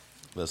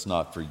Let's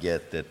not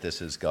forget that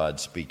this is God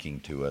speaking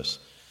to us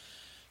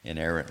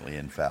inerrantly,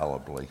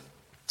 infallibly.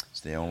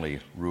 It's the only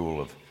rule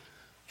of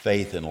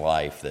faith in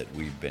life that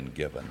we've been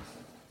given.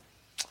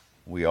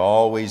 We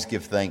always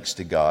give thanks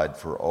to God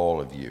for all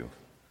of you,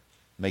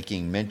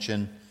 making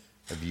mention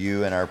of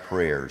you in our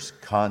prayers,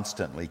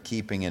 constantly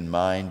keeping in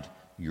mind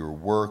your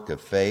work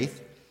of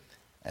faith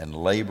and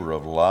labor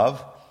of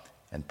love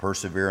and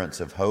perseverance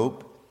of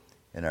hope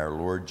in our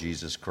Lord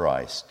Jesus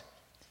Christ,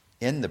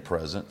 in the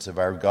presence of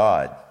our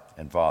God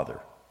and Father,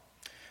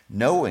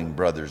 knowing,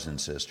 brothers and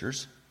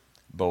sisters,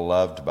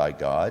 beloved by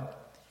God,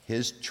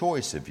 his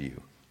choice of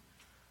you.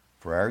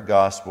 For our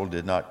gospel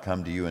did not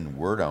come to you in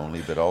word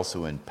only, but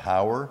also in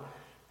power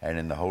and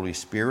in the Holy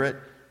Spirit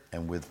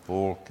and with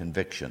full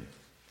conviction,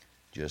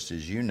 just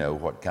as you know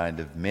what kind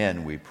of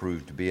men we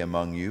proved to be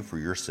among you for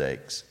your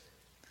sakes.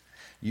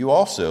 You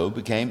also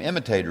became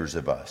imitators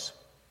of us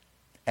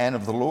and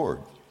of the Lord,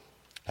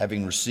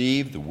 having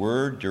received the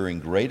word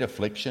during great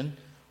affliction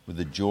with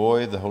the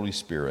joy of the Holy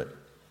Spirit,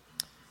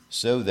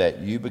 so that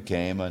you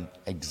became an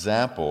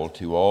example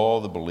to all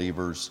the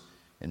believers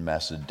in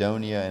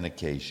Macedonia and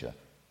Achaia.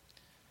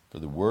 For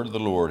the word of the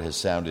Lord has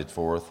sounded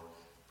forth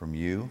from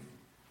you,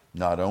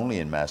 not only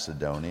in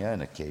Macedonia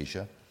and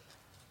Achaia,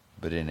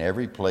 but in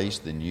every place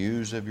the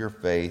news of your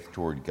faith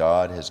toward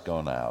God has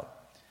gone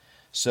out,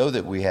 so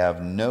that we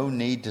have no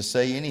need to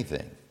say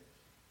anything.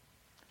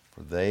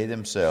 For they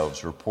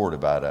themselves report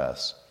about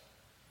us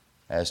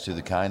as to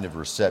the kind of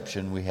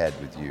reception we had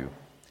with you,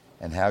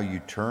 and how you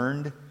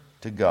turned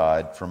to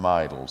God from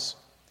idols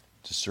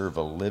to serve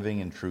a living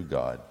and true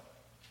God,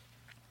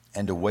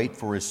 and to wait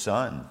for his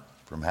Son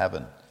from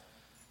heaven,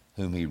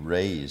 whom he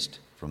raised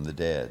from the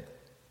dead,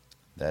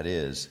 that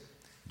is,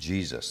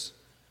 Jesus,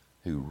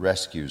 who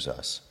rescues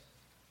us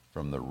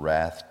from the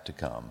wrath to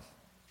come.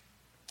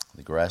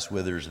 The grass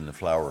withers and the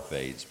flower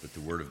fades, but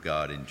the word of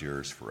God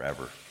endures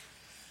forever.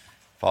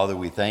 Father,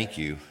 we thank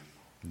you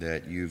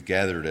that you've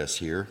gathered us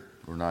here.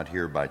 We're not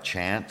here by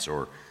chance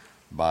or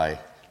by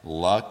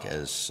luck,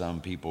 as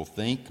some people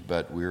think,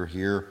 but we're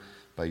here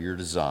by your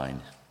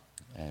design,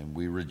 and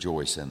we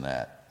rejoice in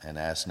that and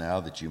ask now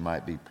that you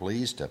might be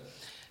pleased to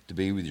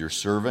be with your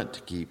servant,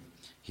 to keep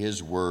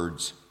his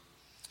words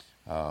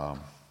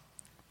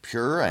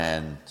pure,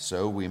 and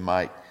so we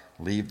might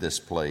leave this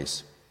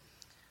place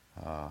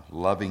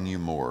loving you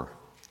more,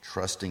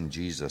 trusting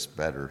Jesus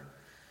better,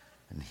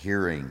 and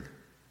hearing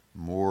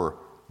more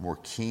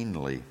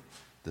keenly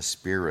the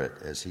Spirit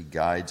as he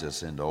guides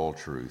us into all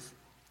truth.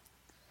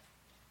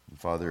 And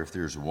Father, if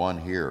there's one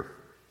here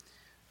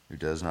who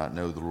does not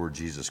know the Lord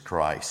Jesus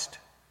Christ,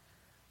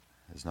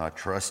 has not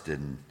trusted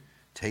and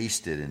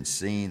tasted and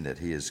seen that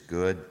he is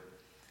good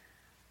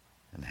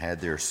and had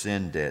their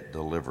sin debt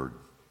delivered,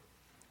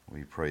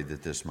 we pray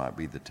that this might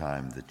be the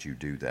time that you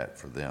do that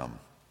for them.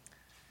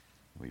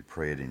 We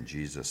pray it in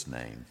Jesus'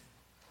 name.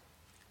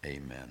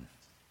 Amen.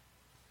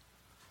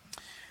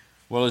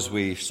 Well, as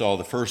we saw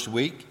the first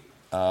week,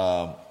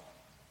 one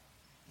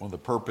of the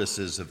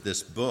purposes of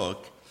this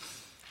book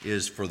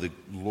is for the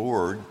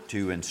Lord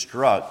to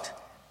instruct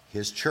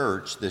his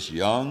church, this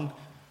young,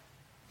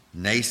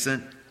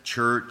 nascent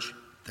church,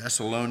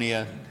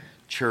 Thessalonica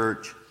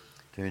church,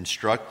 to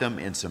instruct them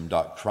in some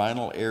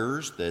doctrinal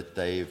errors that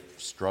they've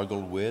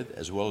struggled with,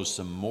 as well as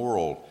some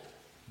moral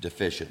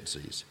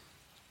deficiencies.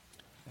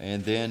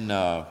 And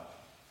then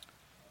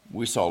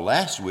we saw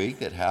last week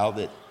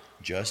that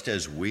just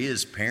as we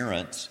as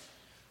parents,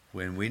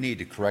 when we need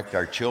to correct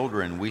our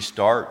children, we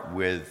start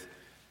with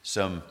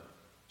some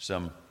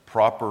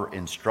proper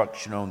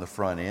instruction on the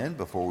front end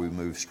before we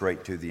move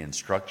straight to the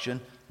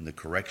instruction and the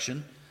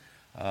correction.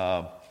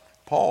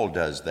 Paul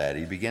does that.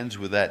 He begins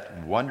with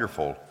that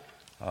wonderful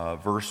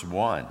verse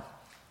 1.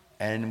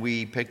 And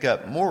we pick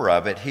up more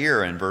of it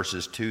here in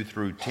verses 2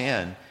 through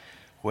 10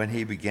 when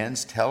he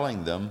begins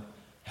telling them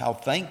how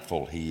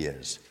thankful he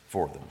is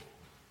for them.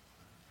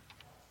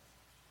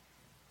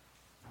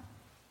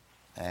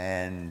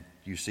 And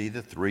you see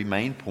the three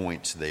main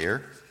points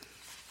there.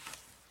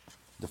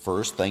 The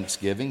first,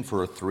 thanksgiving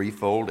for a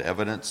threefold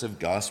evidence of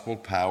gospel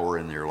power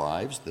in their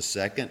lives. The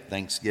second,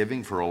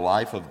 thanksgiving for a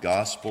life of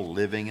gospel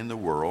living in the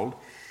world.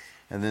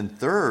 And then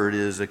third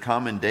is a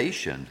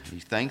commendation. He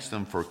thanks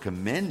them for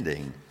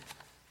commending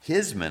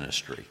his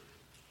ministry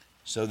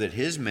so that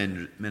his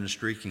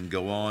ministry can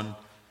go on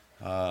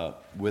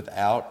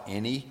without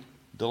any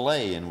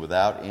delay and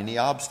without any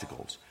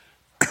obstacles.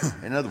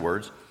 In other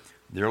words,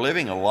 they're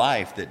living a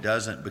life that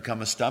doesn't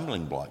become a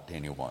stumbling block to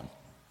anyone.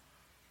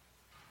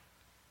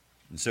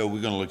 And so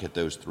we're going to look at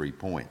those 3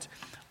 points.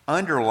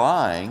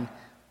 Underlying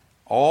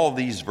all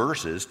these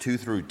verses, 2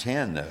 through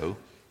 10, though,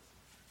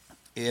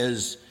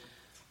 is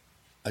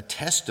a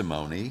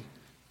testimony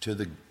to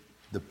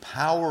the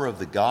power of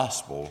the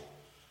gospel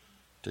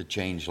to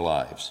change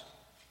lives.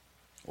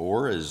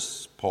 Or,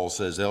 as Paul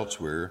says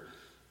elsewhere,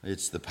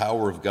 it's the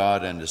power of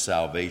God unto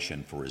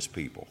salvation for his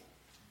people.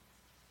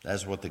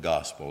 That's what the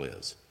gospel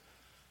is.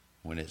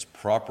 When it's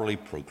properly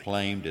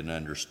proclaimed and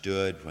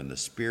understood, when the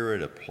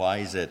Spirit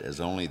applies it as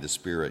only the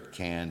Spirit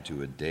can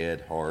to a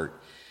dead heart,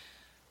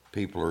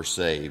 people are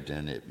saved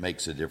and it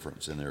makes a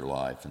difference in their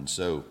life. And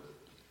so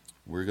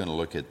we're going to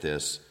look at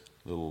this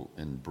little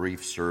in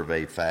brief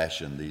survey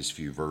fashion, these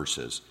few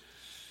verses.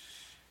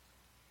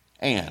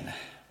 And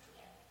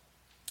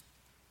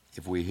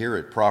if we hear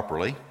it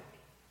properly,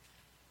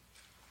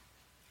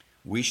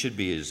 we should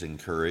be as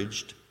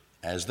encouraged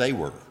as they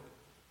were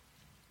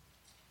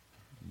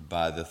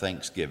by the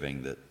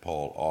thanksgiving that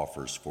Paul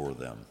offers for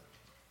them.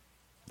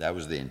 That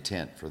was the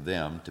intent for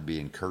them, to be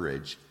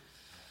encouraged,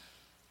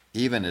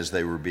 even as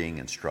they were being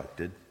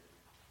instructed.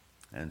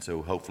 And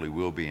so hopefully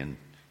we'll be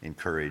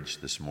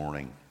encouraged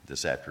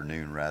this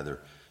afternoon,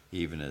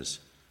 even as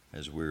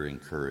we're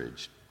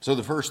encouraged. So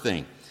the first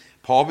thing,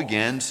 Paul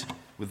begins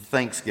with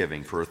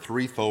thanksgiving for a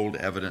threefold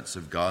evidence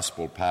of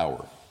gospel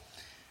power.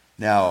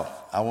 Now,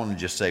 I want to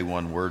just say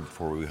one word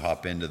before we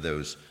hop into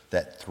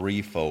that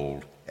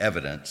threefold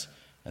evidence,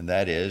 and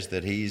that is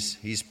that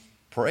he's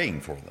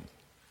praying for them.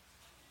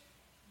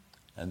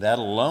 And that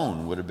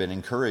alone would have been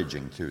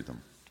encouraging to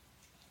them.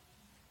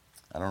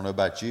 I don't know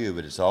about you,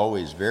 but it's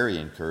always very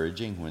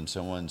encouraging when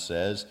someone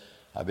says,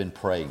 I've been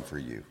praying for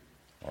you.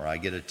 Or I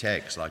get a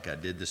text like I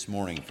did this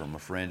morning from a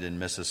friend in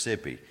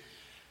Mississippi,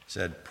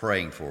 said,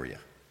 praying for you.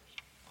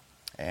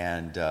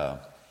 And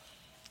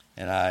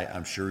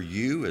I'm sure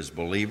you as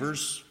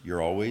believers,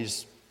 you're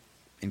always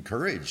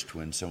encouraged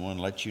when someone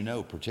lets you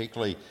know,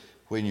 particularly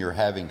when you're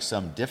having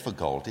some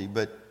difficulty,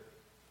 but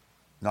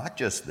not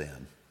just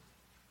then.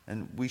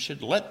 And we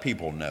should let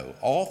people know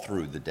all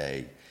through the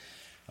day,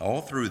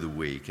 all through the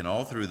week, and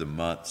all through the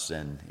months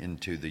and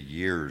into the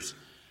years,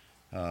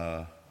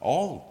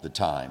 all the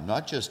time,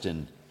 not just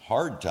in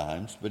hard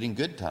times, but in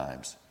good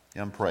times.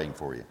 I'm praying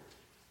for you.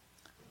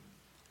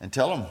 And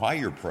tell them why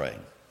you're praying.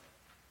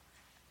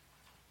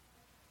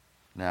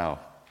 Now,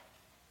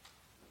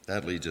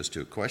 that leads us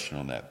to a question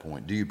on that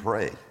point. Do you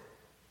pray?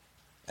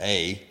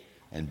 A,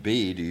 and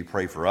B, do you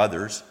pray for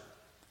others?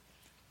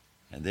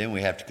 And then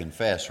we have to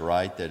confess,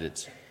 right, that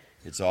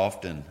it's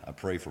often I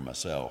pray for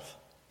myself.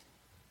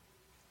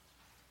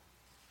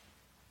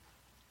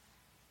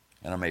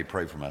 And I may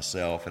pray for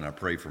myself, and I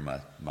pray for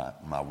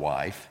my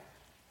wife,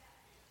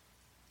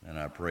 and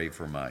I pray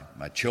for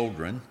my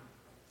children.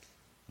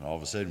 And all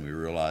of a sudden we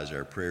realize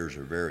our prayers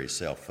are very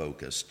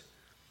self-focused.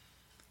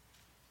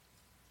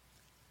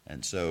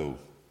 And so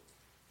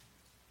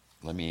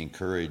let me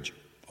encourage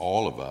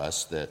all of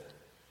us that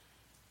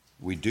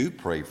we do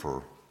pray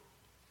for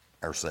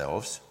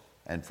ourselves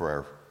and for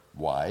our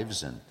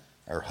wives and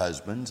our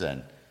husbands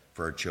and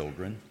for our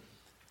children,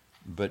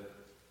 but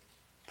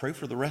pray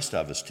for the rest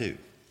of us too.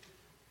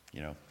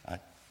 You know,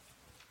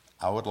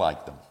 I would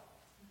like them.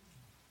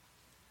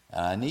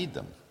 I need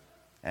them.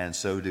 And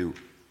so do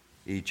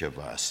each of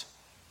us.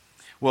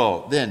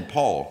 Well, then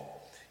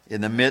Paul,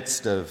 in the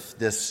midst of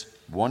this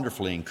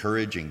wonderfully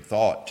encouraging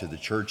thought to the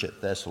church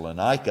at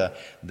Thessalonica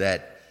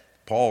that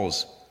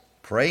Paul's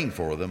praying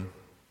for them,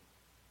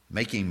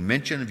 making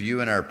mention of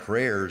you in our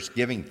prayers,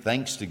 giving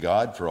thanks to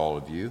God for all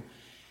of you,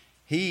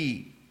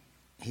 he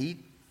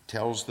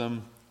tells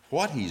them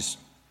what he's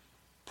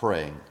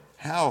praying,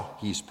 how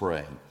he's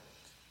praying.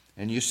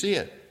 And you see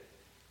it.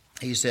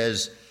 He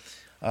says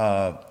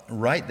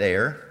right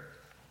there,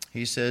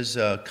 he says,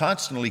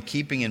 constantly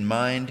keeping in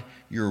mind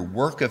your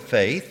work of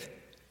faith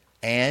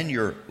and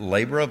your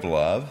labor of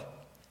love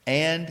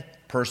and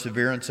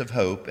perseverance of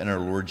hope in our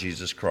Lord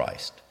Jesus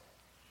Christ.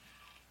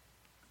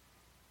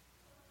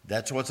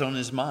 That's what's on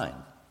his mind.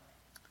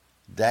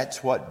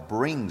 That's what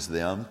brings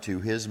them to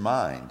his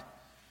mind.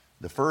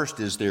 The first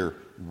is their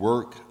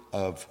work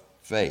of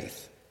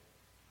faith.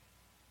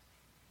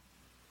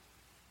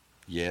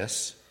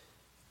 Yes,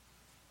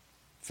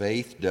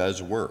 faith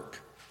does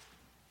work.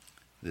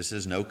 This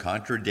is no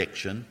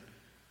contradiction.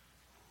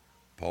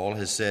 Paul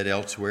has said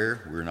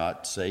elsewhere, we're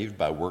not saved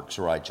by works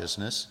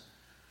righteousness.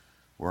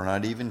 We're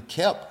not even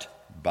kept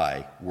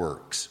by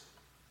works.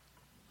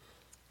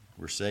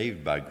 We're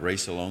saved by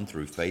grace alone,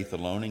 through faith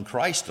alone, in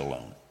Christ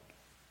alone.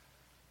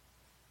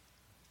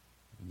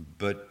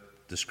 But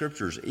the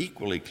Scripture is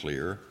equally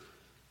clear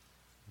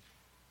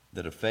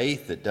that a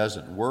faith that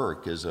doesn't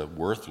work is a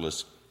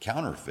worthless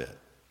counterfeit.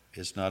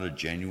 It's not a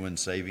genuine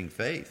saving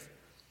faith.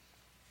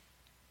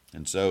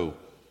 And so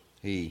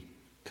he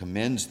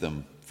commends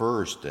them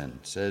first and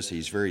says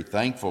he's very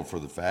thankful for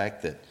the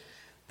fact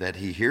that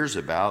he hears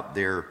about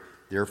their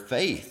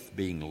faith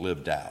being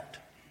lived out.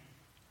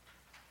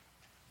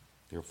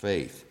 Their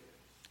faith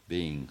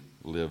being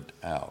lived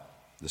out.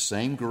 The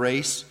same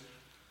grace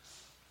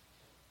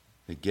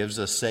that gives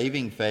us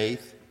saving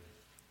faith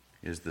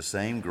is the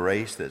same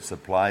grace that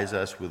supplies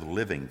us with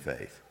living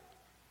faith.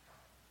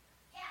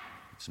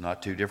 It's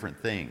not two different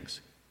things.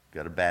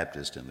 Got a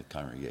Baptist in the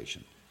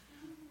congregation.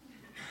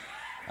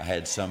 I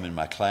had some in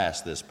my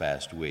class this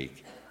past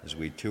week as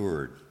we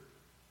toured.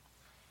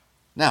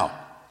 Now,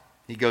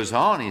 he goes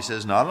on, he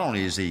says not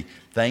only is he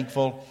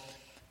thankful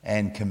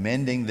and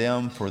commending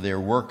them for their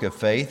work of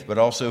faith, but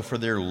also for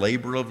their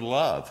labor of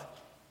love,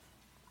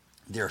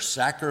 their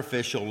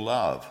sacrificial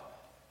love.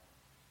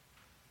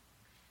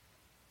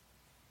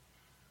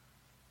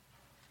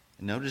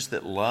 Notice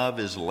that love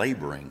is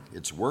laboring.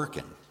 It's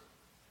working.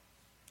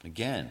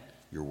 Again,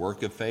 your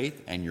work of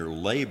faith and your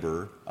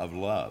labor of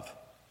love.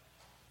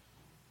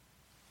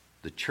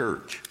 The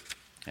church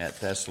at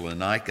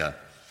Thessalonica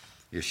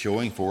is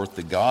showing forth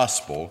the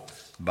gospel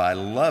by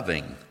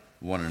loving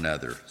one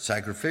another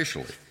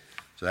sacrificially.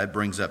 So that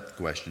brings up the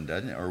question,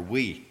 doesn't it? Are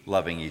we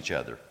loving each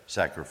other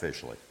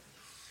sacrificially?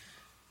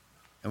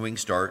 And we can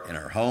start in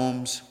our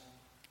homes,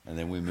 and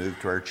then we move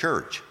to our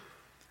church.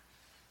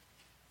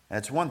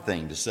 That's one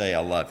thing to say,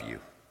 I love you.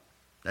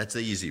 That's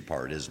the easy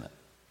part, isn't it?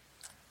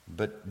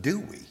 But do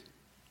we?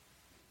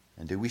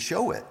 And do we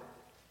show it?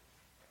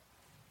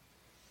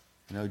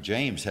 You know,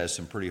 James has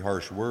some pretty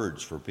harsh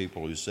words for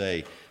people who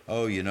say,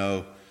 oh, you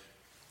know,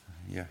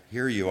 yeah,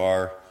 here you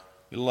are.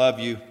 We love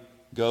you.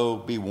 Go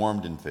be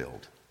warmed and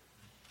filled.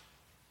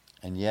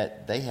 And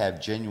yet they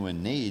have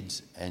genuine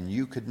needs, and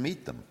you could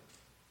meet them.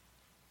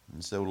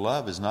 And so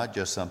love is not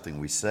just something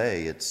we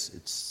say, it's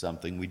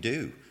something we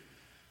do.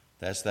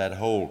 That's that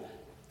whole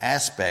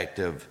aspect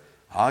of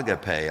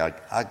agape,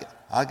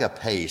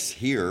 agapes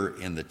here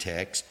in the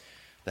text,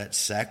 that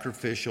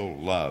sacrificial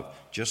love,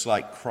 just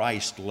like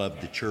Christ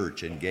loved the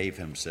church and gave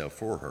himself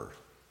for her.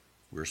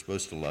 We're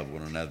supposed to love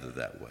one another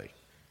that way.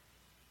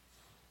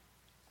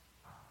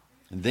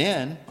 And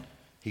then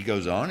he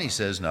goes on, he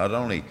says, not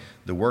only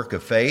the work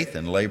of faith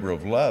and labor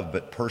of love,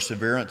 but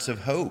perseverance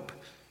of hope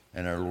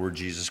in our Lord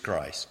Jesus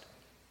Christ.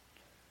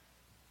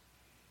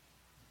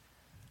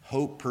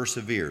 Hope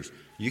perseveres.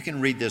 You can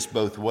read this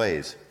both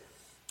ways.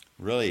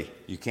 Really,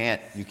 you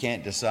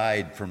can't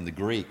decide from the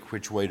Greek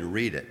which way to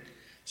read it.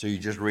 So you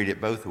just read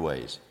it both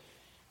ways.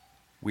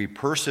 We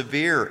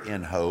persevere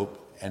in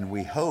hope, and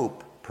we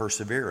hope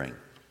persevering.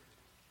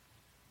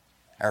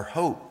 Our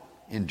hope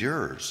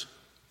endures.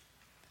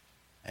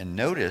 And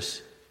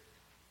notice,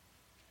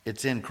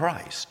 it's in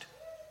Christ.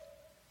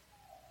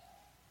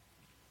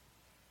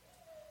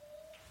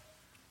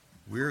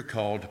 We're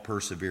called to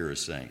persevere as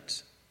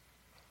saints.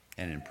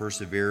 And in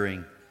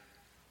persevering,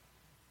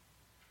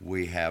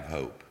 we have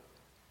hope.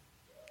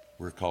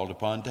 We're called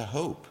upon to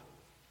hope.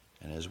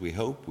 And as we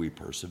hope, we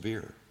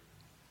persevere.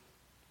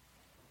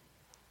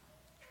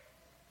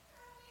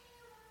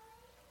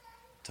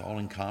 It's all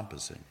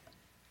encompassing.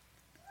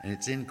 And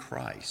it's in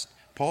Christ.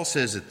 Paul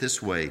says it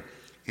this way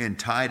in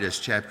Titus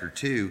chapter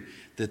 2,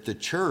 that the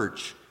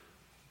church,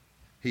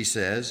 he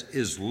says,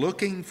 is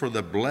looking for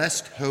the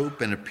blessed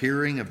hope and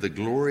appearing of the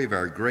glory of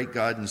our great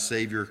God and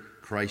Savior,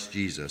 Christ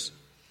Jesus,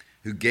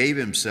 who gave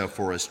himself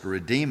for us to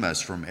redeem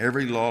us from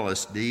every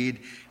lawless deed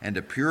and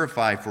to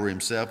purify for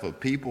himself a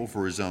people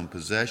for his own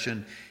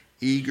possession,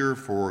 eager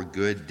for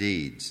good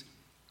deeds.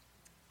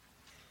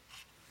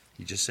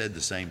 He just said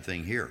the same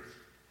thing here.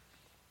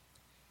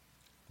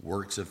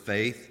 Works of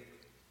faith,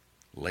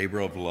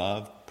 labor of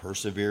love,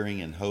 persevering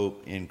in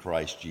hope in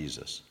Christ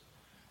Jesus.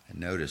 And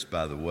notice,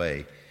 by the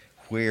way,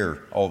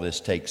 where all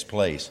this takes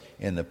place,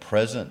 in the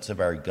presence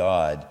of our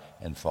God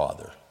and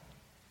Father.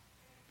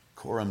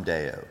 Coram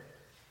Deo.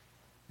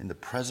 In the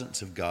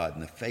presence of God,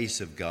 in the face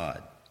of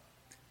God.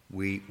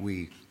 We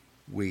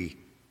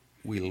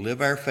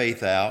live our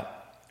faith out,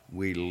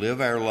 we live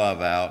our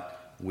love out,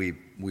 we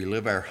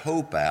live our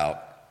hope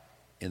out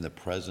in the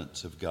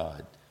presence of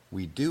God.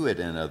 We do it,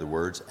 in other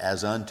words,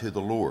 as unto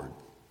the Lord.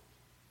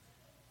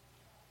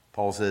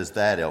 Paul says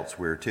that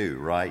elsewhere too,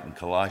 right? In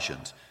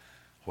Colossians.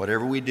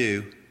 Whatever we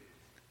do,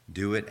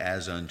 do it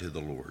as unto the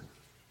Lord.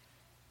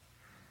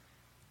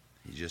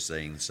 He's just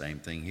saying the same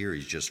thing here.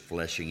 He's just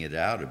fleshing it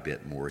out a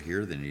bit more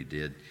here than he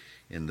did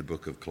in the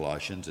book of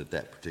Colossians at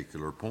that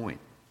particular point.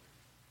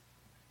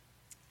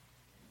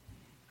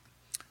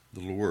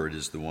 The Lord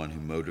is the one who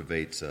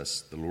motivates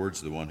us. The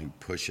Lord's the one who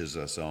pushes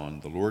us on.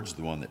 The Lord's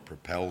the one that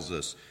propels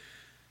us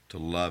to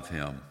love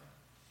him.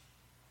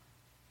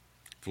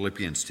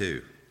 Philippians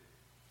 2.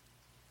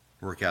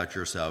 Work out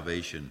your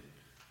salvation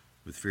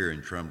with fear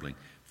and trembling,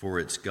 for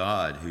it's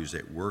God who's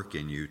at work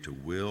in you to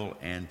will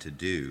and to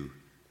do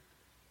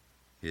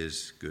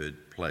his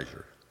good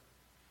pleasure.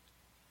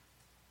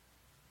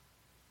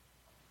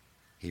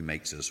 He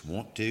makes us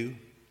want to,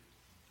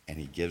 and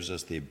he gives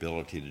us the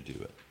ability to do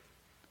it.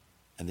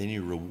 And then he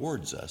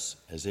rewards us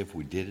as if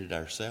we did it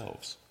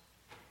ourselves.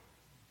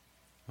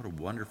 What a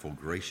wonderful,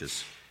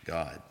 gracious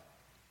God.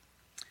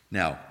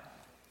 Now,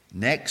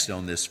 next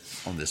on this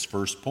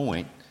first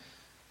point,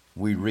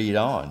 we read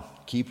on.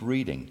 Keep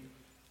reading.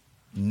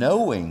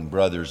 Knowing,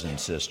 brothers and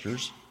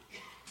sisters,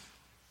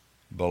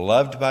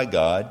 beloved by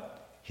God,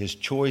 his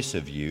choice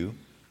of you,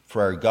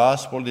 for our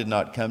gospel did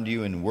not come to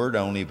you in word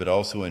only, but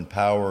also in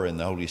power and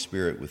the Holy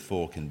Spirit with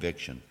full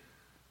conviction.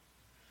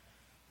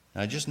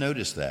 Now just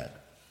notice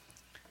that.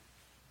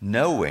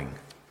 Knowing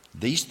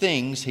these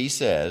things, he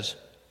says,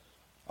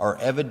 are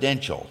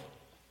evidential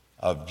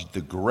of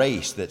the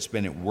grace that's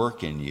been at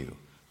work in you,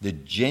 the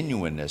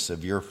genuineness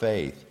of your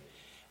faith.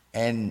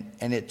 And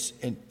it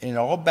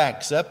all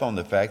backs up on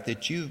the fact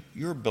that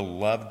you're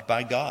beloved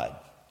by God.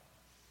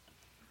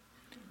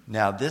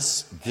 Now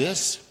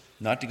this,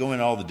 not to go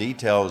into all the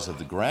details of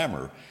the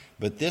grammar,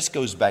 but this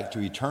goes back to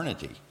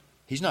eternity.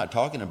 He's not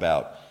talking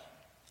about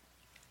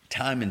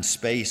time and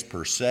space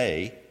per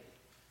se,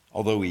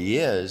 although he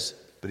is,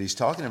 but he's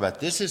talking about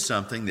this is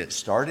something that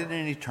started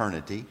in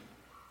eternity,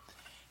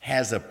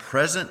 has a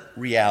present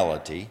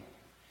reality,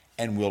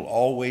 and will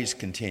always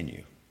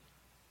continue.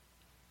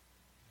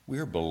 We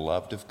are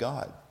beloved of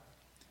God.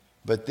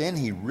 But then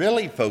he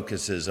really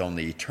focuses on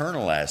the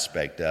eternal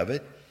aspect of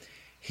it,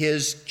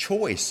 his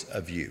choice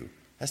of you.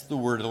 That's the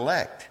word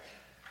elect.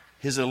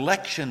 His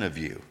election of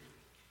you.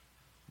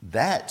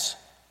 That's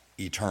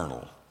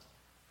eternal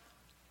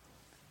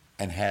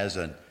and has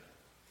an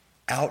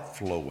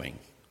outflowing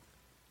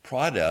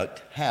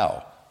product.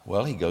 How?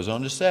 Well, he goes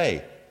on to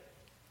say,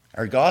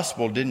 our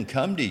gospel didn't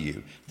come to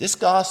you. This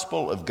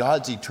gospel of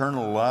God's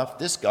eternal love,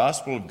 this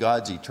gospel of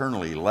God's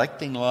eternal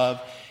electing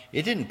love,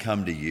 it didn't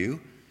come to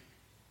you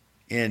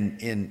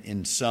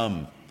in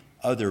some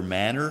other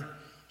manner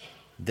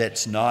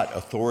that's not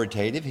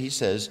authoritative. He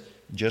says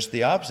just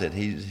the opposite.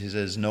 He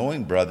says,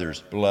 knowing,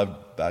 brothers,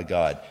 beloved by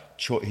God,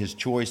 his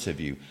choice of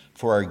you.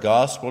 For our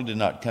gospel did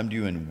not come to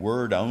you in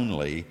word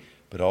only,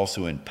 but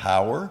also in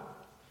power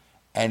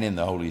and in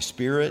the Holy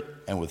Spirit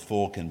and with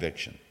full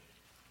conviction.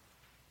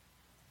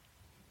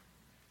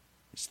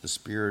 It's the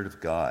Spirit of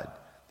God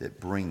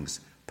that brings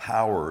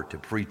power to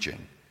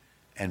preaching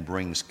and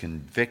brings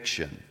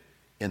conviction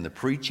in the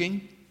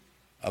preaching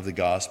of the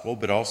gospel,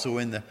 but also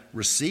in the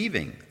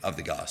receiving of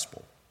the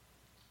gospel.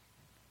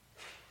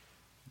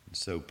 And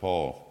so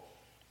Paul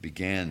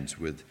begins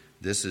with,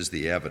 this is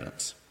the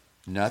evidence.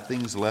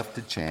 Nothing's left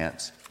to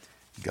chance.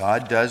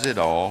 God does it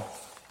all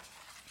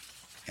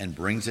and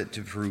brings it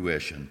to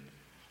fruition.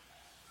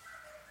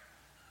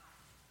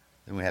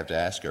 Then we have to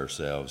ask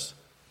ourselves,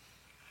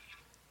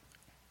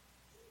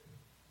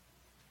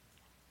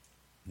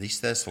 these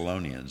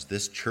Thessalonians,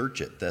 this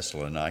church at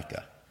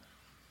Thessalonica,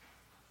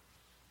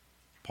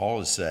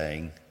 Paul is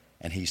saying,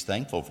 and he's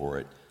thankful for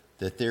it,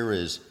 that there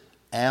is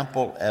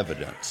ample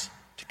evidence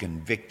to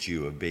convict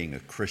you of being a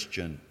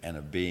Christian and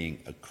of being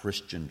a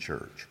Christian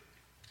church.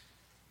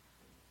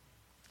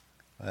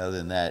 Well,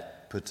 then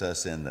that puts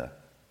us in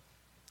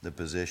the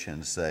position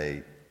to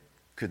say,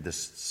 could the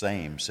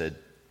same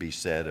be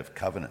said of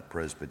Covenant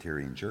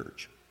Presbyterian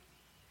Church?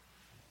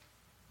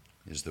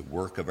 Is the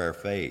work of our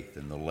faith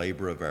and the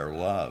labor of our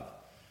love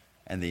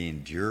and the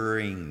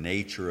enduring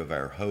nature of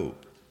our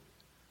hope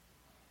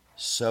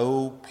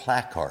so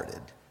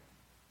placarded,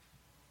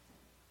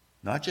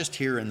 not just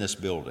here in this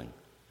building,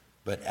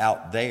 but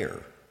out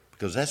there?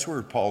 Because that's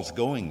where Paul's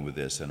going with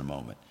this in a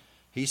moment.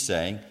 He's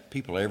saying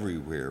people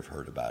everywhere have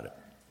heard about it.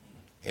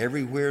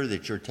 Everywhere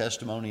that your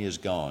testimony is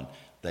gone,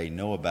 they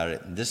know about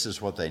it, and this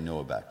is what they know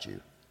about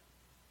you.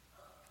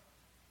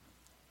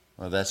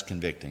 Well, that's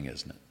convicting,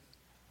 isn't it?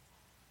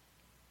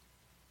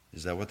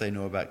 Is that what they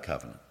know about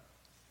Covenant?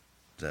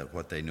 Is that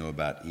what they know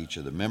about each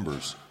of the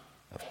members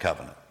of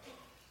Covenant?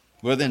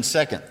 Well, then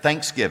second,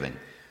 thanksgiving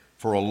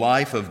for a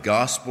life of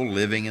gospel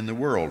living in the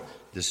world.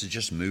 This is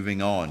just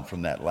moving on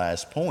from that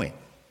last point.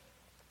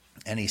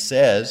 And he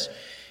says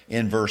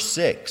in verse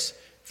 6,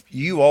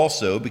 you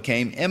also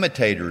became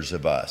imitators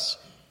of us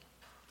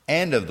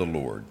and of the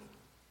Lord.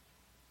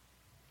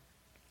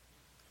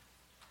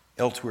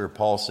 Elsewhere,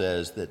 Paul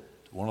says that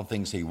one of the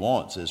things he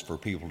wants is for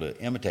people to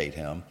imitate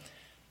him.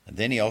 And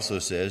then he also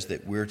says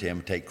that we're to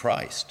imitate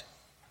Christ.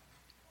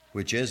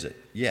 Which is it?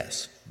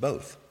 Yes,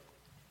 both.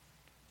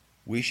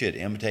 We should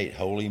imitate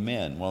holy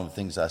men. One of the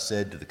things I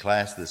said to the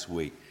class this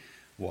week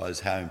was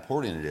how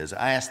important it is.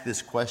 I asked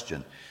this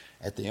question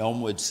at the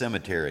Elmwood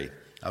Cemetery.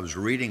 I was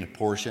reading a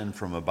portion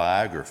from a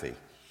biography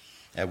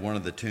at one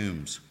of the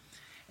tombs.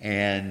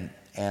 And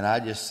I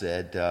just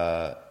said,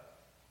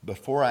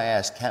 before I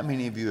ask, how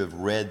many of you have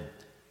read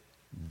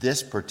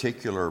this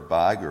particular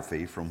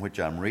biography from which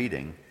I'm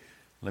reading?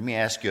 Let me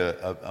ask you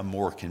a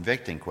more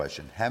convicting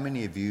question. How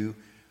many of you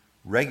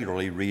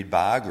regularly read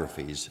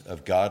biographies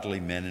of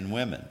godly men and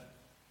women?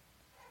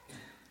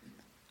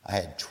 I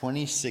had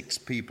 26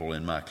 people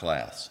in my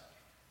class.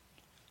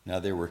 Now,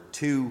 there were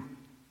 2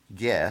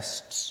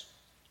 guests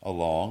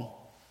along,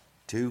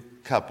 2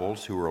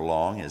 couples who were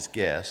along as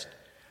guests.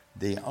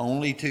 The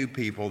only 2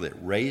 people that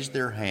raised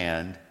their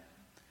hand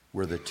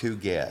were the 2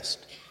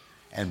 guests,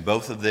 and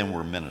both of them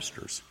were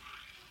ministers.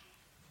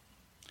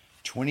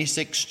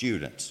 26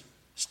 students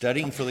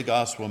studying for the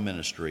gospel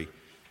ministry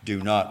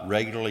do not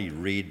regularly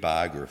read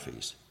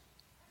biographies.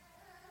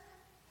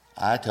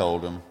 I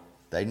told them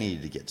they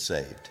needed to get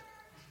saved.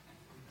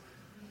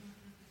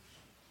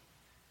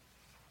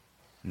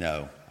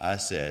 No, I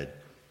said,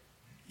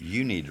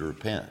 you need to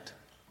repent.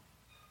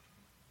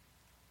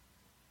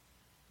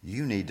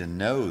 You need to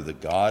know the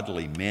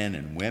godly men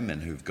and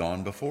women who've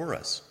gone before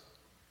us.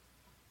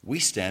 We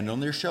stand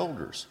on their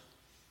shoulders.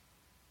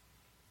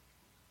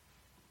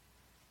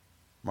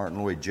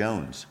 Martin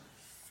Lloyd-Jones,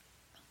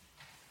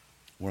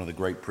 one of the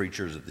great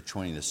preachers of the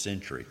 20th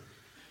century,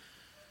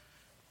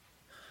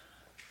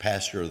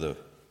 pastor of the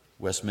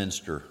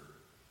Westminster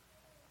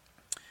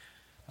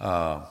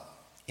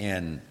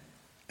in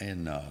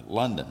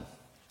London,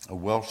 a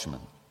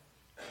Welshman.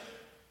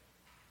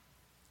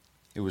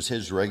 It was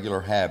his regular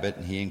habit,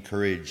 and he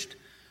encouraged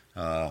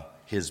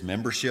his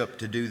membership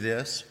to do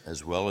this,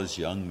 as well as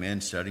young men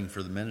studying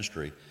for the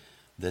ministry,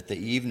 that the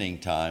evening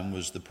time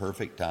was the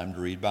perfect time to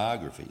read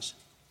biographies.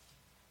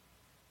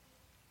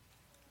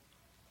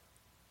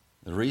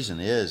 The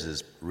reason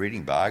is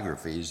reading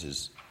biographies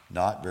is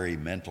not very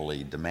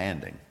mentally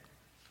demanding.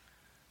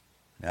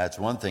 Now, it's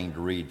one thing to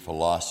read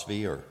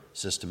philosophy or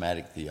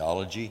systematic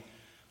theology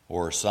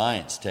or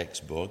science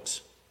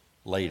textbooks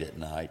late at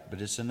night,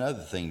 but it's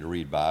another thing to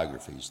read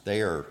biographies.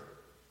 They're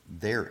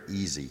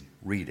easy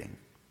reading.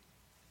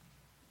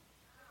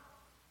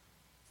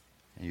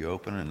 And you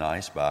open a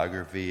nice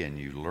biography and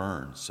you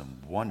learn some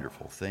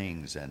wonderful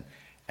things,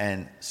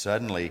 and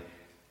suddenly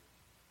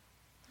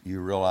you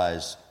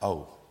realize,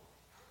 oh,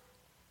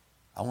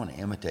 I want to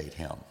imitate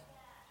him.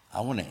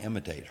 I want to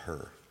imitate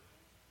her.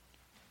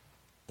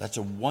 That's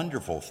a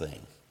wonderful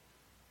thing.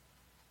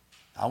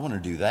 I want to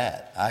do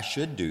that. I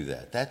should do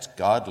that. That's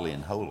godly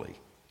and holy.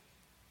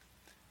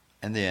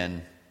 And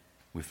then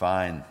we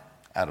find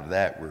out of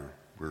that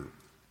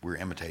we're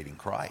imitating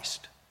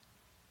Christ.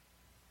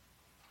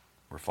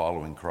 We're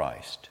following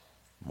Christ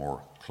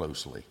more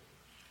closely.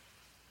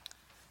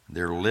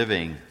 They're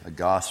living a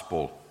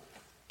gospel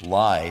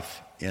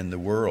life in the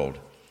world.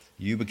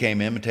 You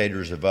became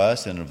imitators of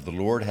us and of the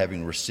Lord,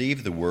 having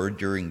received the word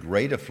during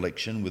great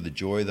affliction with the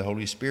joy of the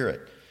Holy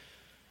Spirit.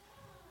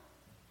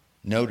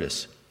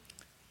 Notice,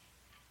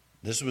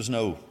 this was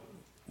no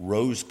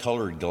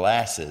rose-colored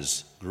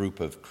glasses group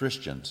of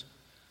Christians.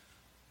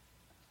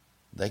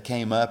 They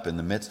came up in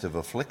the midst of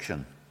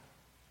affliction.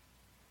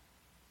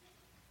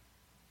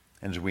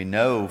 And as we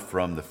know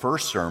from the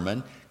first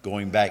sermon,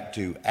 going back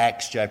to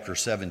Acts chapter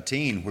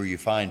 17, where you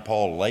find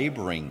Paul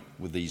laboring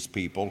with these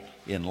people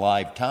in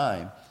live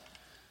time,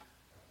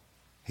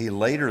 he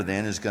later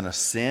then is going to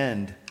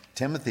send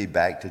Timothy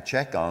back to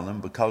check on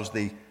them because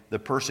the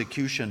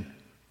persecution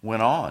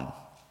went on.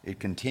 It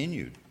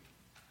continued.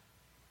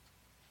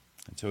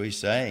 And so he's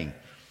saying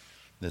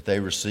that they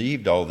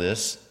received all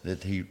this,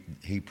 that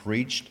he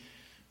preached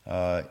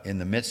in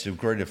the midst of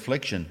great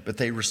affliction, but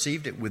they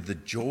received it with the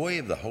joy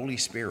of the Holy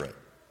Spirit.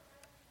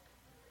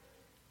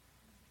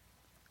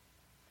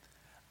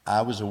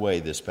 I was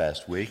away this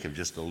past week. I've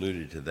just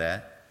alluded to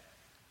that.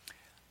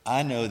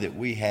 I know that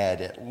we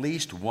had at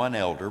least one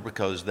elder,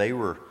 because they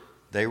were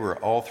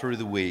all through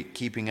the week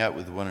keeping up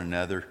with one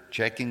another,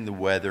 checking the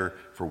weather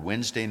for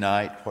Wednesday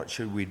night, what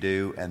should we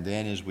do, and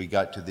then as we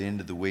got to the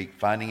end of the week,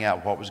 finding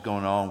out what was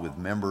going on with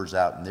members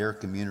out in their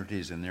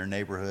communities and their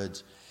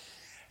neighborhoods.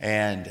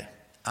 And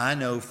I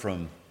know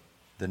from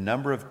the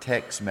number of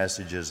text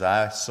messages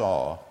I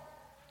saw,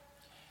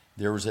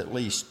 there was at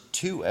least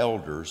 2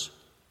 elders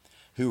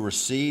who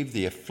received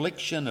the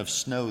affliction of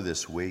snow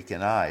this week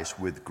and ice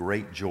with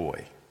great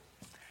joy.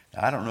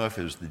 Now, I don't know if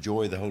it was the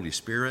joy of the Holy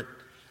Spirit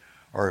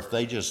or if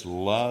they just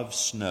love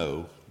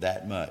snow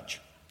that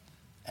much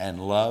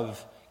and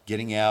love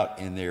getting out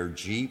in their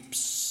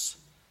Jeeps,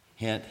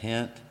 hint,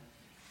 hint,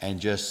 and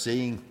just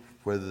seeing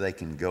whether they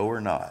can go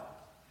or not.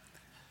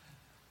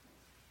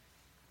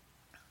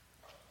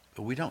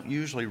 But we don't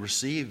usually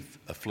receive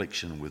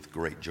affliction with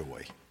great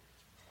joy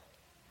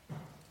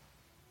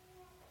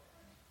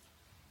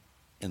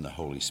in the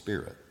Holy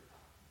Spirit.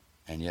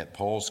 And yet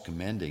Paul's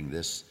commending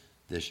this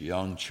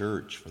young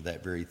church for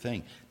that very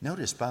thing.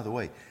 Notice, by the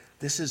way,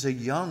 this is a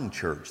young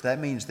church. That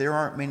means there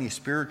aren't many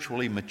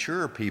spiritually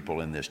mature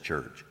people in this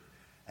church.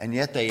 And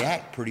yet they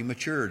act pretty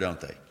mature,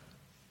 don't they?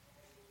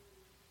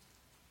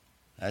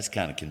 That's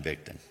kind of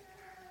convicting.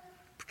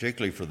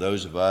 Particularly for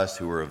those of us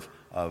who are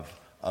of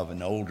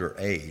an older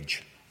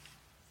age.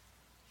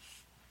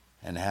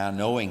 And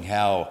knowing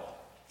how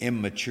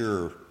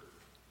immature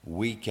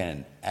we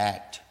can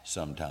act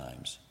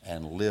sometimes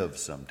and live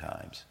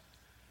sometimes.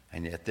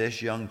 And yet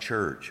this young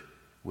church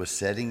was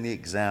setting the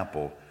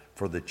example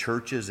for the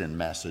churches in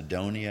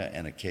Macedonia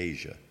and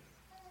Achaia.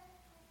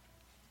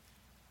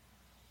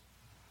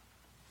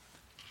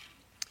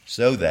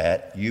 So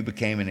that you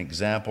became an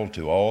example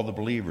to all the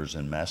believers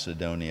in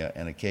Macedonia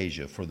and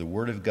Achaia. For the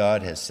word of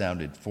God has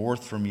sounded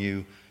forth from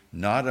you,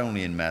 not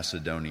only in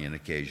Macedonia and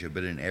Achaia,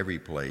 but in every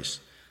place.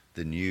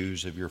 The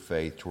news of your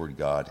faith toward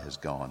God has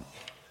gone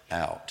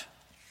out.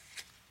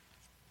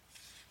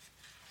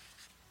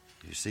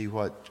 You see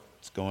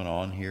what's going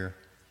on here?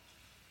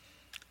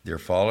 They're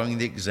following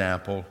the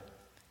example,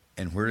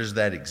 and where does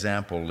that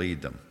example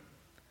lead them?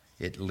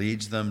 It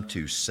leads them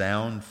to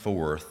sound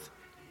forth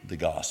the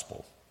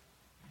gospel.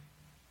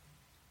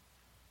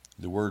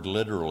 The word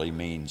literally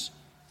means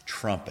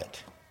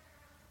trumpet.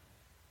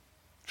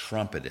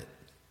 Trumpet it.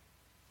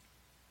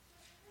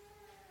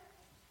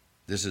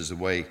 This is the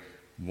way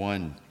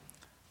one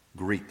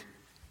Greek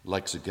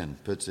lexicon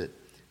puts it,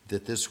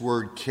 that this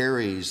word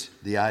carries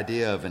the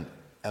idea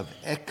of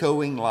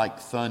echoing like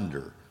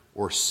thunder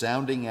or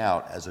sounding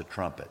out as a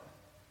trumpet.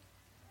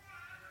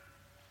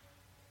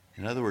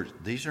 In other words,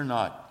 these are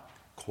not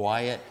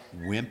quiet,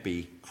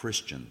 wimpy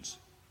Christians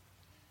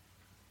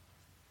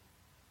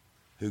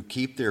who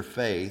keep their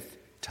faith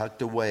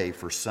tucked away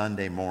for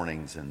Sunday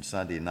mornings and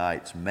Sunday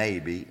nights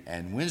maybe,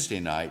 and Wednesday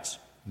nights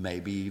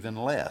maybe even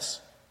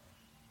less.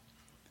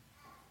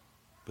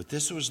 But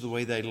this was the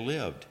way they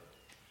lived,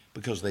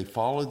 because they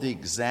followed the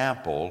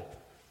example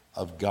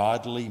of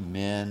godly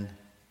men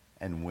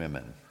and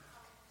women.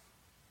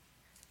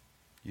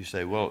 You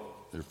say, well,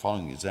 they're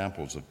following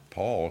examples of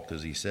Paul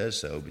because he says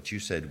so, but you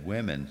said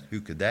women.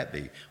 Who could that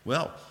be?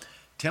 Well,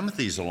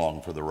 Timothy's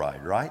along for the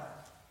ride, right?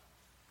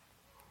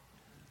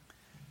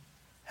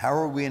 How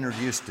are we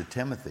introduced to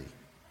Timothy?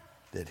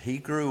 That he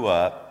grew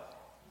up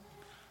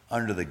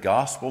under the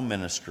gospel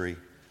ministry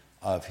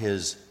of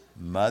his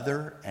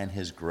mother and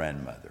his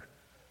grandmother.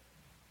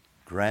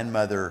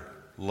 Grandmother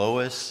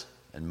Lois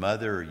and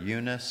mother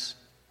Eunice.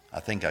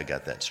 I think I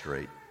got that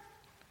straight.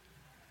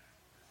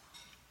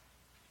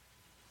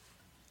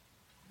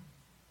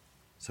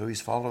 So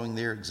he's following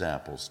their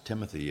examples.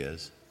 Timothy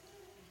is.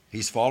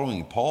 He's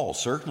following Paul,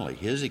 certainly,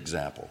 his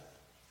example.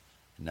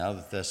 Now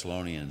the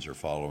Thessalonians are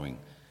following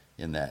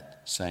in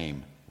that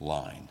same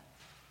line.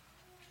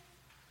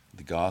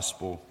 The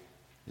gospel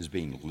is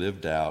being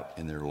lived out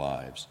in their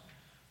lives.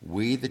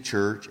 We, the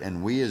church,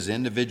 and we as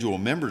individual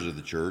members of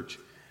the church,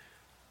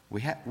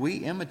 we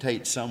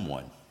imitate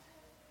someone.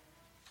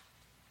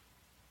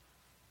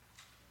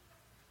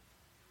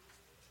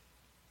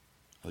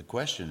 The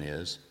question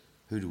is,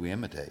 who do we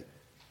imitate?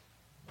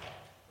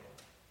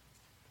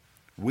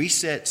 We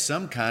set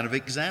some kind of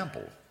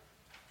example.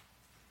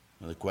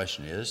 Well, the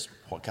question is,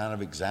 what kind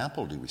of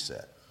example do we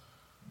set?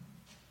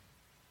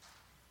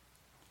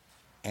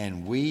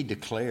 And we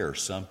declare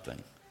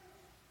something.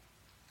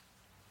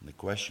 And the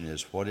question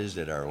is, what is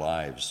it our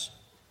lives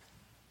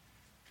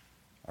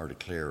are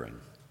declaring?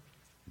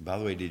 And by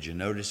the way, did you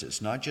notice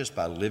it's not just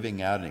by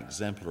living out an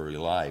exemplary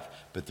life,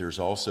 but there's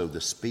also the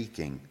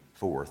speaking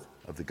forth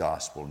of the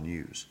gospel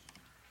news.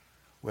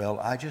 Well,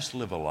 I just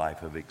live a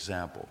life of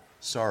example.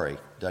 Sorry,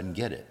 doesn't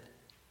get it.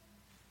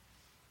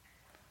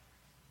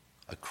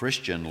 A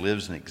Christian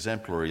lives an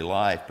exemplary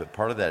life, but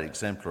part of that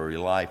exemplary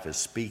life is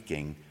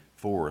speaking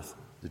forth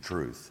the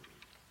truth.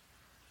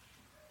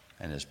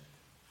 And as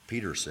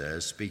Peter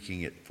says,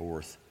 speaking it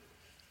forth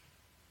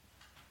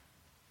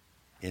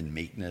in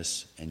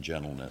meekness and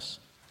gentleness.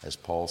 As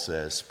Paul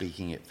says,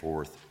 speaking it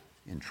forth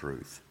in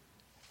truth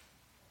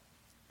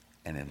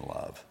and in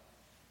love.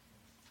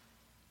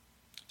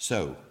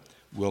 So,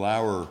 will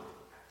our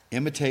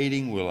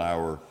imitating, will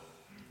our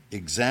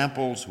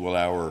examples, will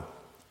our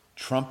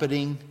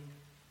trumpeting,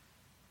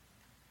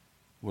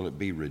 will it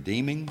be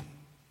redeeming?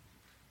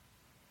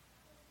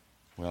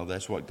 Well,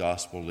 that's what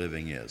gospel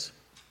living is.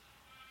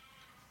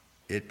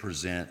 It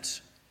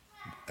presents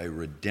a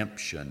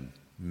redemption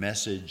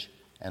message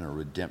and a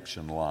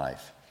redemption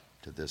life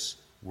to this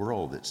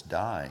world that's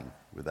dying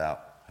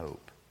without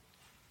hope.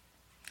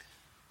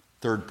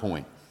 Third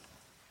point,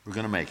 we're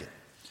going to make it.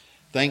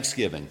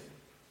 Thanksgiving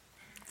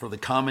for the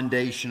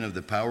commendation of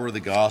the power of the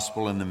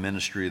gospel and the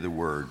ministry of the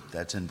word.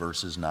 That's in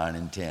verses 9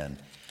 and 10.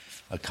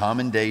 A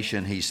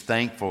commendation, he's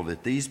thankful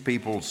that these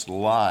people's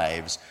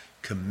lives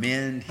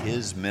commend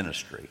his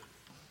ministry.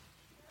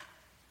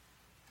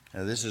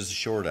 Now, this is the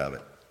short of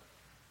it.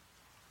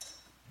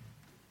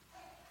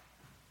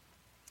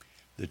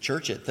 The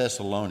church at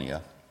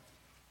Thessalonica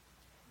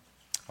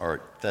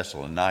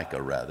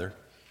rather,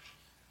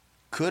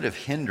 could have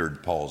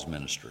hindered Paul's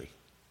ministry.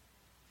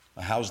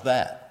 How's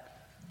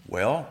that?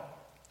 Well,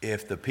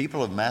 if the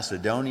people of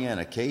Macedonia and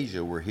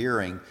Achaia were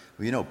hearing,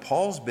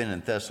 Paul's been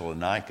in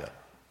Thessalonica,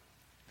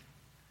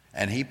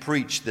 and he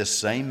preached this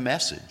same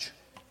message,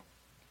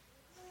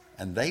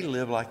 and they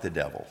live like the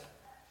devil.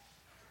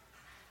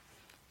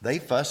 They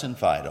fuss and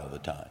fight all the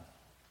time.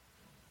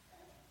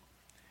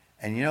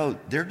 And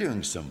they're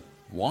doing some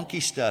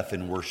wonky stuff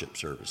in worship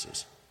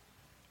services.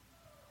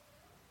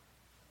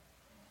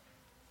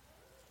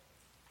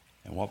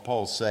 And what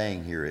Paul's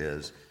saying here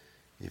is,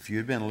 if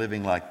you'd been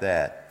living like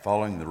that,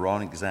 following the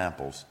wrong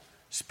examples,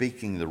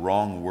 speaking the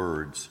wrong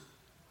words,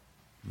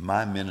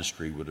 my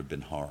ministry would have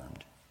been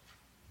harmed.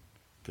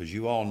 Because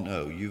you all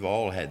know, you've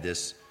all had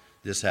this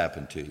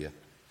happen to you.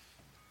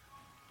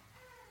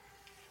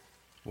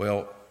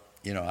 Well,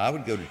 I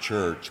would go to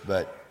church,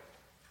 but,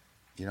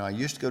 I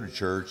used to go to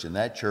church, and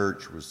that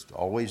church was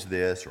always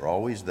this or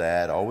always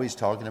that, always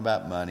talking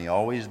about money,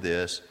 always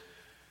this.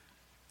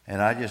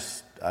 And I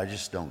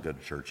just don't go to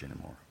church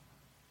anymore.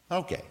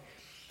 Okay,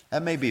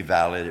 that may be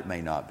valid, it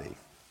may not be.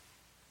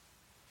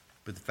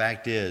 But the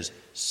fact is,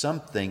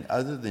 something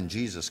other than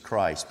Jesus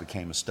Christ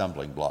became a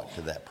stumbling block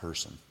to that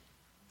person.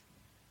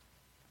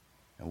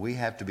 And we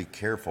have to be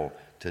careful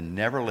to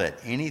never let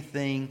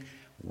anything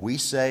we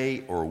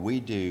say or we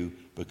do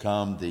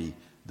become the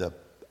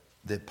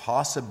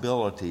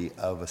possibility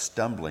of a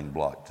stumbling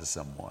block to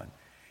someone.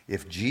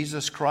 If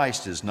Jesus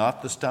Christ is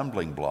not the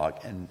stumbling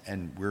block,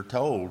 and we're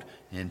told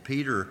in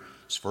Peter's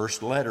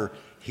first letter,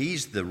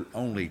 he's the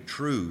only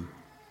true,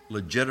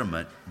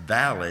 legitimate,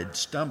 valid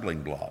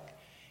stumbling block.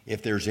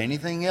 If there's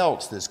anything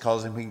else that's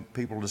causing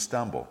people to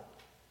stumble,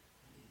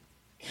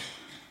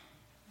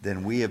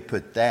 then we have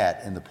put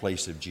that in the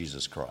place of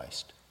Jesus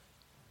Christ.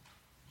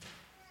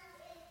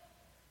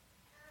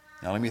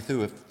 Now let me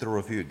throw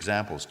a few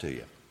examples to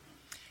you.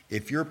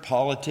 If your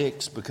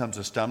politics becomes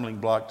a stumbling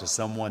block to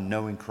someone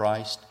knowing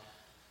Christ,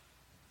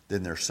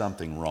 then there's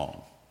something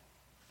wrong.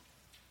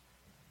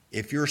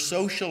 If your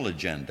social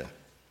agenda,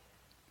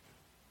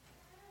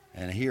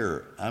 and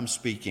here I'm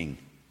speaking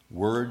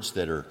words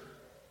that are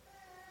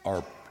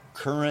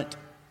current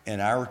in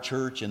our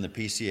church and the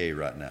PCA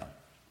right now,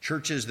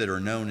 churches that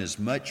are known as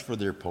much for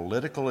their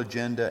political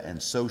agenda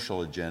and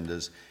social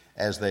agendas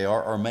as they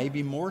are, or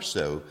maybe more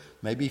so,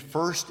 maybe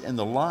first in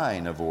the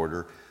line of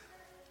order,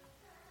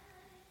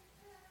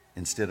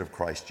 instead of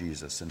Christ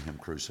Jesus and Him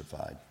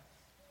crucified.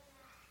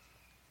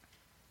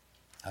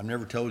 I've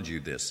never told you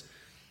this,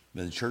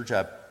 but the church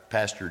I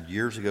pastored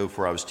years ago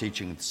before I was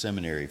teaching at the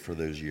seminary for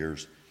those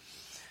years,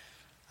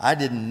 I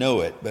didn't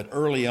know it, but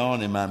early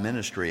on in my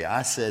ministry,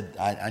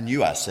 I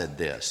knew I said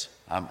this.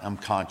 I'm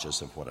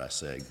conscious of what I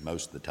say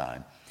most of the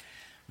time.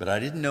 But I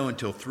didn't know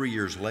until 3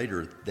 years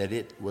later that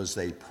it was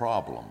a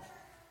problem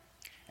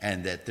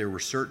and that there were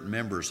certain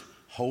members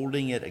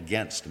holding it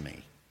against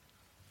me.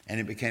 And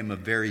it became a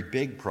very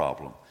big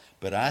problem.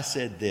 But I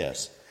said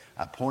this.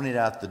 I pointed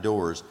out the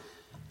doors.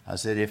 I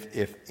said,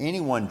 if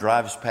anyone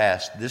drives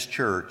past this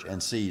church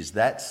and sees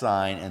that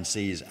sign and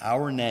sees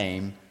our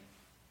name,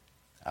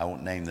 I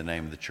won't name the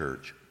name of the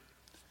church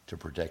to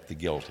protect the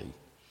guilty.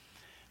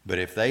 But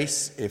if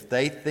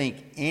they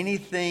think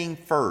anything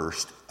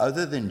first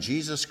other than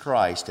Jesus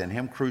Christ and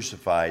Him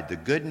crucified, the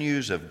good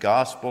news of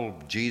gospel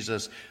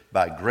Jesus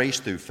by grace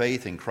through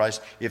faith in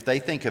Christ, if they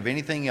think of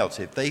anything else,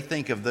 if they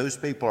think of those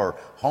people are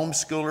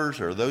homeschoolers,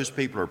 or those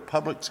people are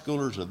public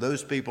schoolers, or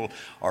those people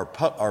are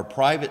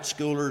private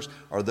schoolers,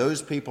 or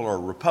those people are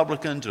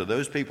Republicans, or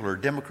those people are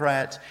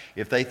Democrats,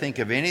 if they think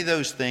of any of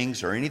those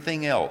things or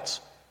anything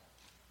else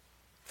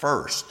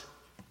first,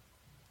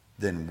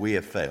 then we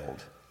have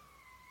failed.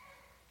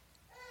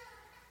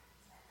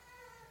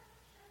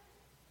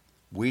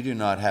 We do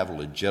not have a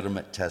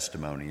legitimate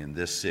testimony in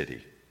this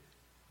city.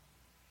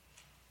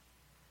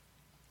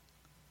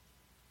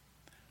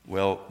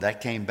 Well,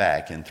 that came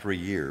back in 3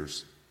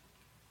 years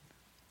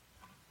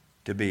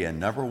to be a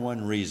number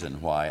one reason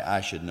why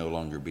I should no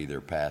longer be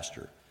their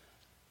pastor.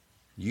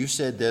 You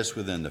said this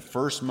within the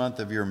first month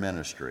of your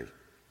ministry,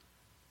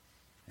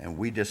 and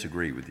we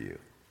disagree with you.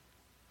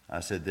 I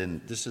said,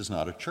 then this is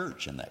not a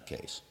church in that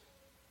case.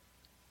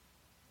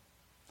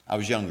 I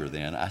was younger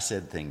then. I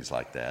said things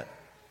like that.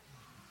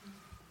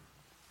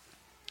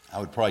 I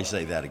would probably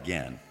say that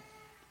again,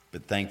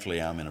 but thankfully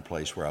I'm in a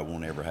place where I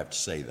won't ever have to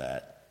say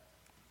that.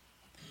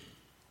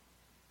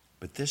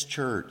 But this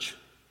church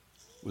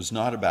was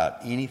not about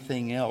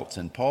anything else.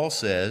 And Paul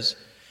says,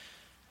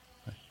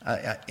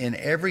 in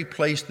every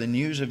place the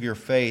news of your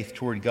faith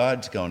toward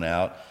God's gone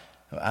out,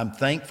 I'm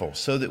thankful,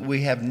 so that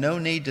we have no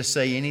need to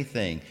say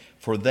anything,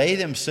 for they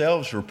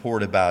themselves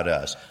report about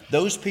us.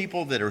 Those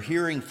people that are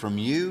hearing from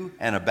you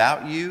and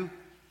about you,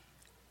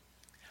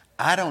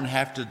 I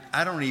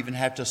don't even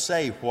have to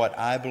say what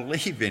I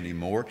believe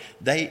anymore.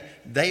 They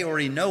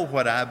already know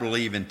what I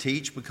believe and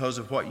teach because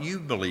of what you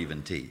believe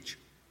and teach.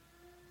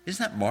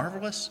 Isn't that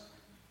marvelous?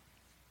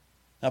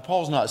 Now,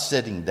 Paul's not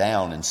sitting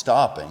down and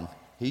stopping.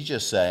 He's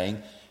just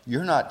saying,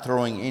 you're not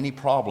throwing any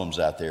problems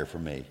out there for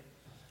me.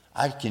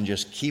 I can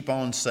just keep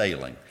on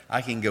sailing.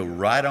 I can go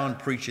right on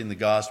preaching the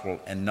gospel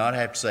and not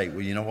have to say,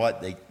 well, you know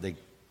what? They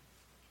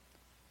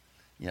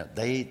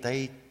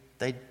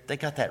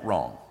got that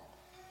wrong.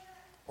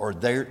 Or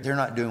they're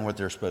not doing what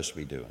they're supposed to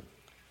be doing.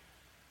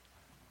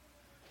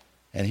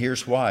 And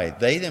here's why.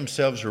 They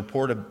themselves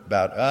report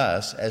about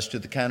us as to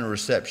the kind of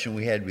reception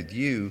we had with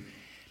you.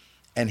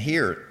 And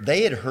here,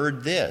 they had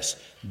heard this.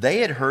 They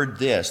had heard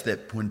this,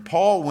 that when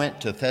Paul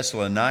went to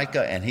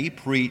Thessalonica and he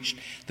preached,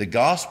 the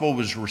gospel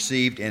was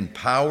received in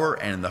power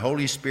and in the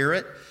Holy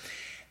Spirit.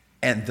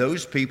 And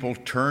those people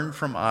turned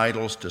from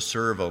idols to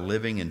serve a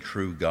living and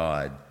true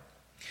God.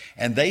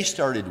 And they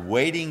started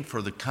waiting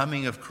for the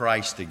coming of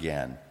Christ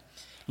again,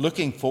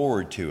 looking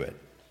forward to it,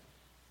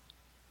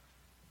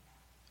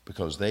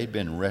 because they'd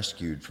been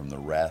rescued from the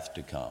wrath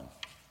to come.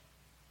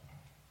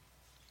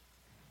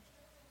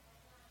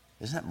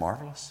 Isn't that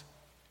marvelous?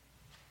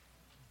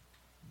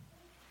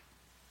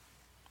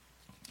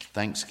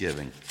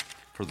 Thanksgiving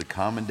for the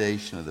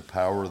commendation of the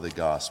power of the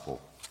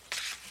gospel.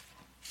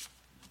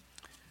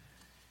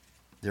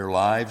 Their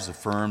lives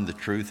affirm the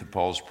truth of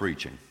Paul's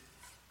preaching.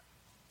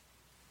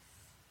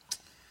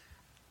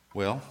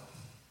 Well,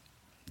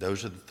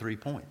 those are the 3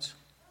 points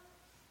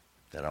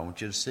that I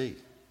want you to see.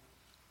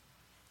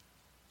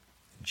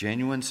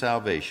 Genuine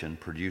salvation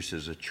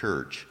produces a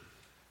church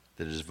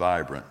that is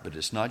vibrant, but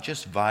it's not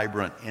just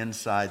vibrant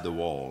inside the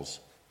walls,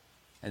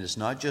 and it's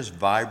not just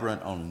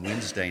vibrant on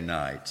Wednesday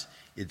nights.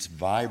 It's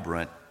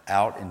vibrant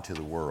out into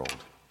the world.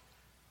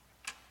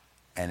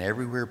 And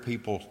everywhere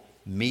people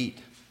meet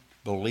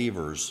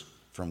believers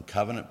from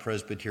Covenant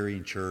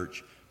Presbyterian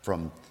Church,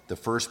 from the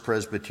First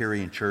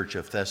Presbyterian Church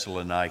of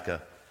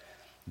Thessalonica,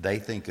 they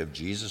think of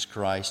Jesus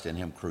Christ and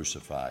Him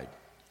crucified.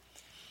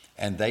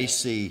 And they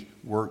see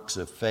works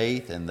of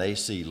faith, and they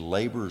see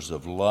labors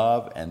of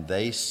love, and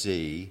they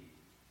see,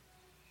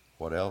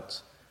 what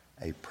else?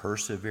 A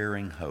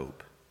persevering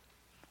hope.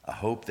 A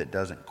hope that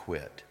doesn't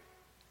quit.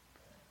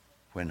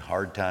 When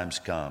hard times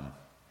come,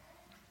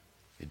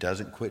 It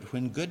doesn't quit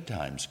when good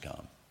times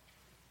come.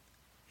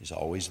 He's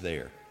always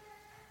there.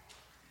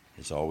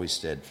 He's always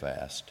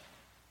steadfast.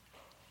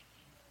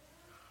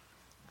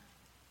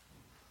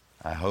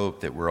 I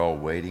hope that we're all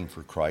waiting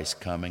for Christ's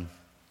coming.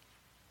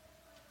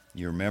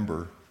 You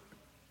remember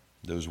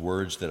those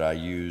words that I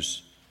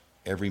use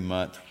every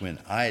month when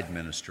I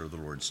administer the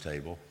Lord's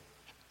table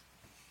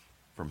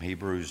from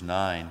Hebrews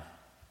 9,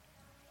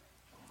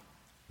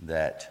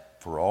 that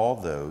for all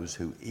those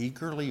who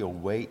eagerly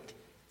await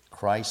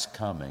Christ's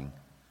coming,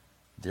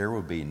 there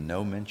will be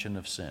no mention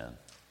of sin.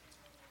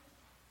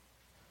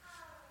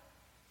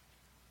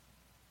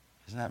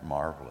 Isn't that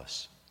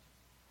marvelous?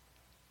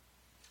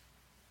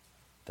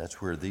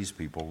 That's where these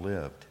people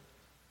lived.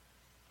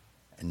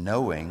 And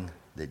knowing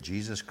that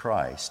Jesus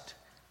Christ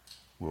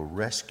will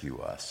rescue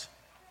us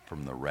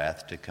from the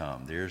wrath to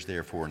come. There's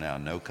therefore now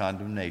no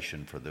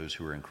condemnation for those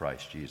who are in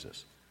Christ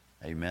Jesus.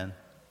 Amen.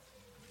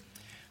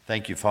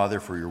 Thank you, Father,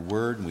 for your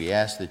word. And we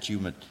ask that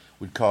you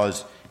would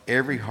cause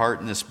every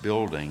heart in this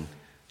building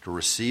to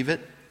receive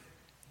it,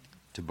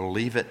 to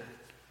believe it,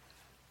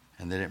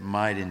 and that it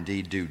might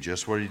indeed do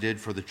just what he did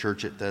for the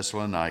church at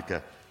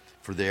Thessalonica.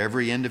 For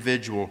every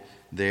individual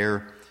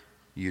there,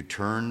 you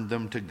turned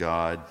them to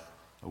God,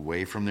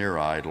 away from their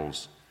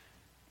idols,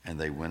 and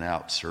they went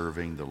out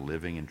serving the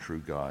living and true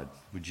God.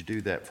 Would you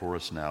do that for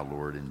us now,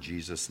 Lord, in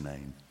Jesus'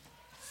 name?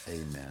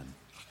 Amen.